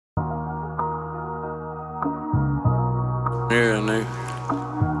Yeah, nigga.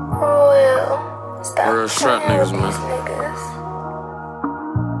 Well, stop Real strap niggas, man. niggas.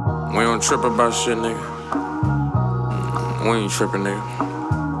 We don't trip about shit, nigga. We ain't tripping, nigga.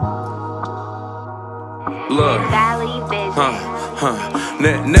 Look.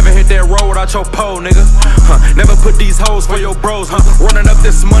 Never hit that road without your pole, nigga. Never put these hoes for your bros, Running up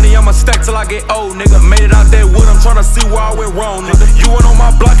this money, I'ma stack till I get old, nigga. Made it out that wood, I'm tryna see where I went wrong, nigga. You went on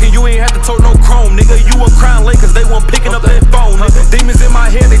my block and you ain't had to tote no chrome, nigga. You were crying late cause they weren't picking up that phone, nigga. Demons in my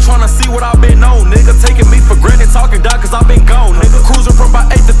head, they tryna see what I've been on, nigga. Taking me for granted, talking down cause I've been gone, nigga. Cruising from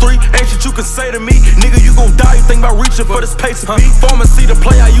about 8 to 3, ain't shit you can say to me, nigga. You gon' die, you think about reaching for this pace of beat. Pharmacy, the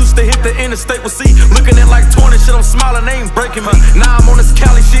play I used to hit the interstate with C. Looking at like 20 shit, I'm smiling, they ain't breaking me. Now I'm on this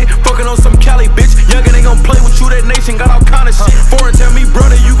Cali shit, fucking on some Cali bitch. Youngin' ain't gon' play with you, that nation got all kind of shit. Foreign tell me,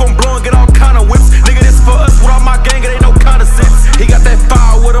 brother, you gon' blow and get all kind of whips. Nigga, this for us, with all my gang, it ain't no kind of sense. He got that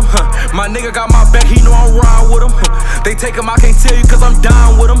fire with him, My nigga got my back, he know I'm riding with him, They take him, I can't tell you cause I'm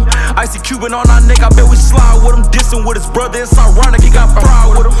down with him. Icy Cuban on our neck, I bet we slide with him. Dissing with his brother, it's ironic, he got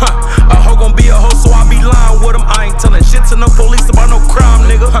fried with him, A hoe gon' be a hoe, so I be lying with him. I ain't telling shit to no police about no crime,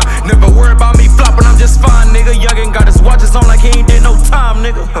 nigga, Never worry about me flopping, I'm just fine, nigga. Youngin' got his watches on like he ain't did no time,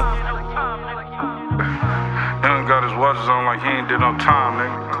 nigga, Young got his watches on like he ain't did no time,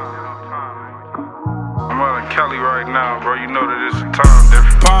 nigga. I'm out in Cali right now, bro. You know that it's a time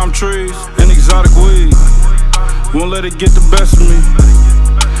difference. Palm trees and exotic weed won't let it get the best of me.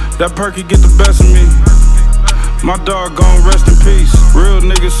 That perky get the best of me. My dog gon' rest in peace. Real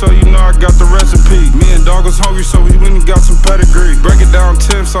niggas, so you know I got the recipe. Me and dog was hungry, so we went and got some pedigree. Break it down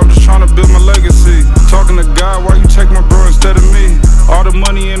 10, so I'm just tryna build my legacy. Talking to God, why you take my bro instead of me? All the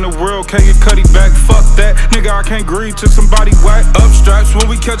money in the world, can't get Cuddy back. Fuck that, nigga, I can't grieve till somebody whack. Up straps, when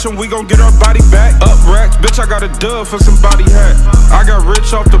we catch him, we gon' get our body back. Up racks, bitch, I got a dub for somebody hat. I got rich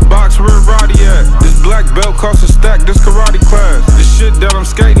off the box, where Roddy at? This black belt costs a stack, this karate class. This shit that I'm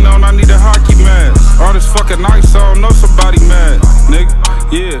skating on, I need a hockey mask. All this fucking ice, I don't know somebody mad, nigga.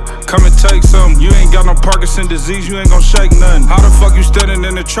 Yeah, come and take some. You ain't got no Parkinson disease, you ain't gon' shake nothing. How the fuck you standing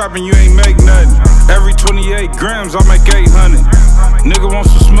in the trap and you ain't make nothing? Every 28 grams, I make 800. Nigga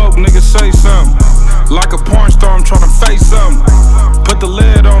wants to smoke, nigga say something. Like a porn star, I'm tryna face something.